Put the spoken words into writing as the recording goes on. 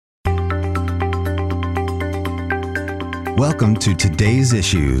Welcome to Today's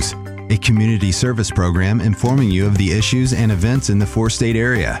Issues, a community service program informing you of the issues and events in the four-state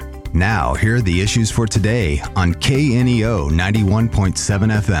area. Now, here are the issues for today on KNEO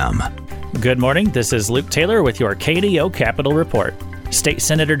 91.7 FM. Good morning. This is Luke Taylor with your KNEO Capital Report. State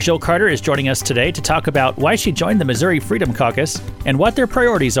Senator Jill Carter is joining us today to talk about why she joined the Missouri Freedom Caucus and what their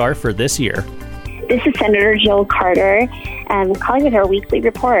priorities are for this year. This is Senator Jill Carter, calling with our weekly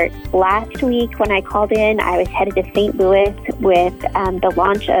report. Last week when I called in, I was headed to St. Louis with the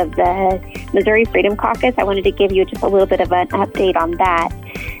launch of the Missouri Freedom Caucus. I wanted to give you just a little bit of an update on that.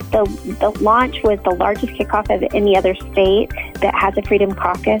 The launch was the largest kickoff of any other state that has a Freedom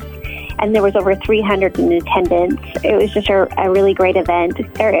Caucus, and there was over 300 in attendance. It was just a really great event.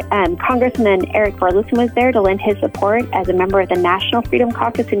 Congressman Eric Burleson was there to lend his support as a member of the National Freedom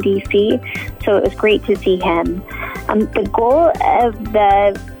Caucus in D.C., so it was great to see him. The goal of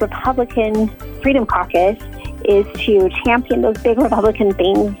the Republican Freedom Caucus is to champion those big Republican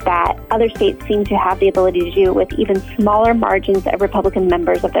things that other states seem to have the ability to do with even smaller margins of Republican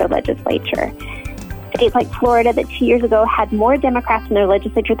members of their legislature. States like Florida that 2 years ago had more Democrats in their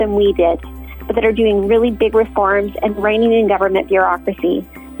legislature than we did, but that are doing really big reforms and reining in government bureaucracy.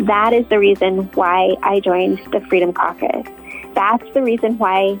 That is the reason why I joined the Freedom Caucus. That's the reason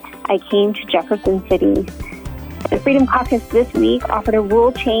why I came to Jefferson City. The Freedom Caucus this week offered a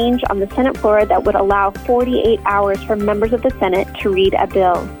rule change on the Senate floor that would allow 48 hours for members of the Senate to read a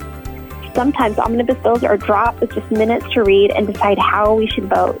bill. Sometimes omnibus bills are dropped with just minutes to read and decide how we should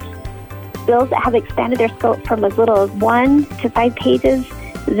vote. Bills that have expanded their scope from as little as 1 to 5 pages,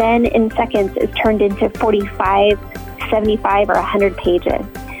 then in seconds is turned into 45, 75, or 100 pages,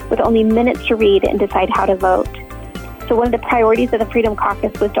 with only minutes to read and decide how to vote. So one of the priorities of the Freedom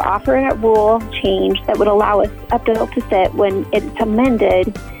Caucus was to offer a rule change that would allow us a bill to sit when it's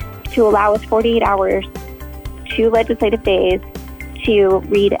amended to allow us 48 hours, 2 legislative days, to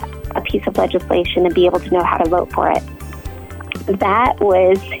read a piece of legislation and be able to know how to vote for it. That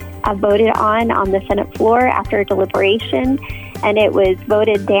was voted on the Senate floor after deliberation, and it was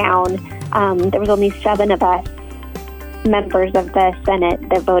voted down. There was only 7 of us members of the Senate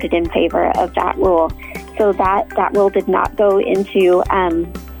that voted in favor of that rule. So that rule did not go into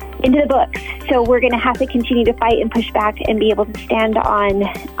the books. So we're going to have to continue to fight and push back and be able to stand up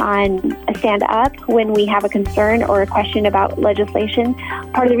when we have a concern or a question about legislation.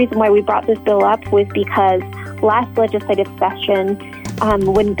 Part of the reason why we brought this bill up was because last legislative session,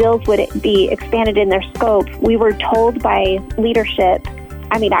 when bills would be expanded in their scope, we were told by leadership,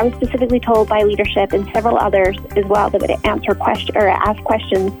 I was specifically told by leadership and several others as well that would answer questions or ask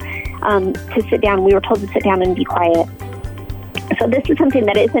questions to sit down. We were told to sit down and be quiet. So this is something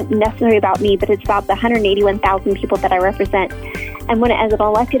that isn't necessarily about me, but it's about the 181,000 people that I represent. And when, as an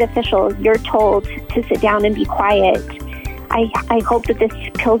elected official, you're told to sit down and be quiet, I hope that this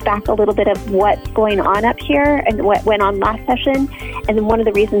peels back a little bit of what's going on up here and what went on last session, and then one of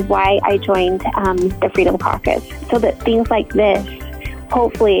the reasons why I joined the Freedom Caucus, so that things like this,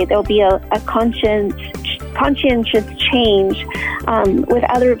 hopefully there'll be a conscientious change with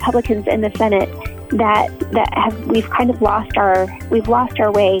other Republicans in the Senate we've kind of lost our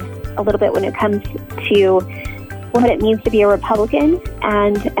way a little bit when it comes to what it means to be a Republican,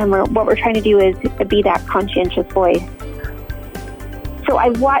 and what we're trying to do is be that conscientious voice. So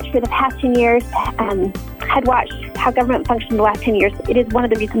I've watched for the past 10 years, had watched how government functioned the last 10 years. It is one of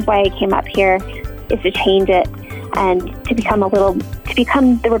the reasons why I came up here, is to change it and to become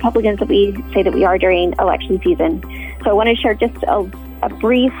the Republicans that we say that we are during election season. So I want to share just a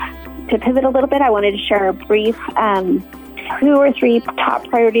brief, to pivot a little bit, I wanted to share a brief 2 or 3 top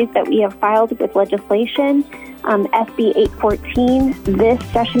priorities that we have filed with legislation. SB 814, this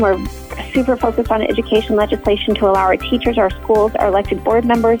session we're super focused on education legislation to allow our teachers, our schools, our elected board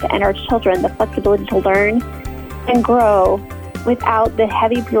members, and our children the flexibility to learn and grow without the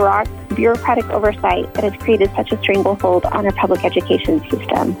heavy bureaucratic oversight that has created such a stranglehold on our public education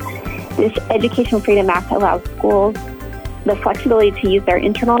system. This Education Freedom Act allows schools the flexibility to use their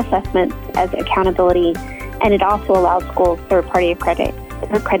internal assessments as accountability, and it also allows schools third-party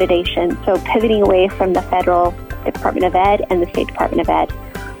accreditation, so pivoting away from the federal Department of Ed and the State Department of Ed.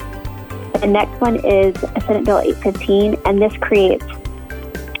 The next one is Senate Bill 815, and this creates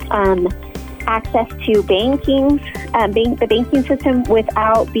access to the banking system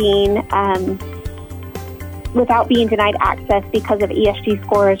without being denied access because of ESG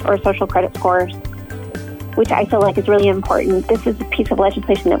scores or social credit scores, which I feel like is really important. This is a piece of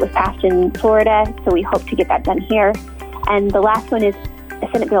legislation that was passed in Florida, so we hope to get that done here. And the last one is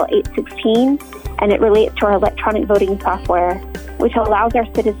Senate Bill 816, and it relates to our electronic voting software, which allows our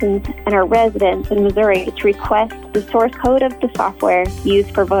citizens and our residents in Missouri to request the source code of the software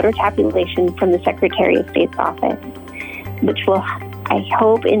used for voter tabulation from the Secretary of State's office, which will, I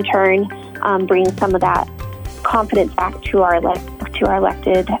hope, in turn, bring some of that confidence back to our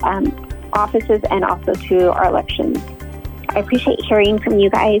elected offices and also to our elections. I appreciate hearing from you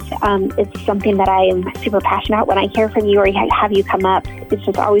guys. It's something that I am super passionate about. When I hear from you or have you come up, it's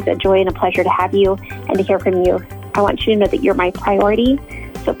just always a joy and a pleasure to have you and to hear from you. I want you to know that you're my priority,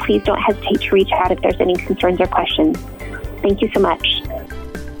 so please don't hesitate to reach out if there's any concerns or questions. Thank you so much.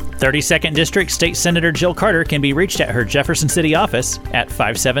 32nd District State Senator Jill Carter can be reached at her Jefferson City office at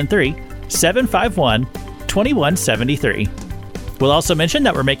 573-751-2173. We'll also mention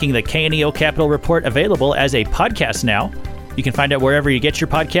that we're making the KNEO Capitol Report available as a podcast now. You can find it wherever you get your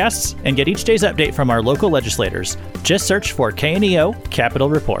podcasts and get each day's update from our local legislators. Just search for KNEO Capitol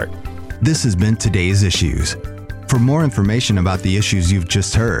Report. This has been Today's Issues. For more information about the issues you've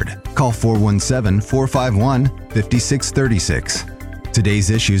just heard, call 417-451-5636. Today's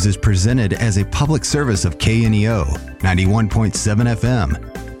Issues is presented as a public service of KNEO 91.7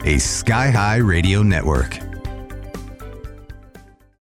 FM, a Sky High radio network.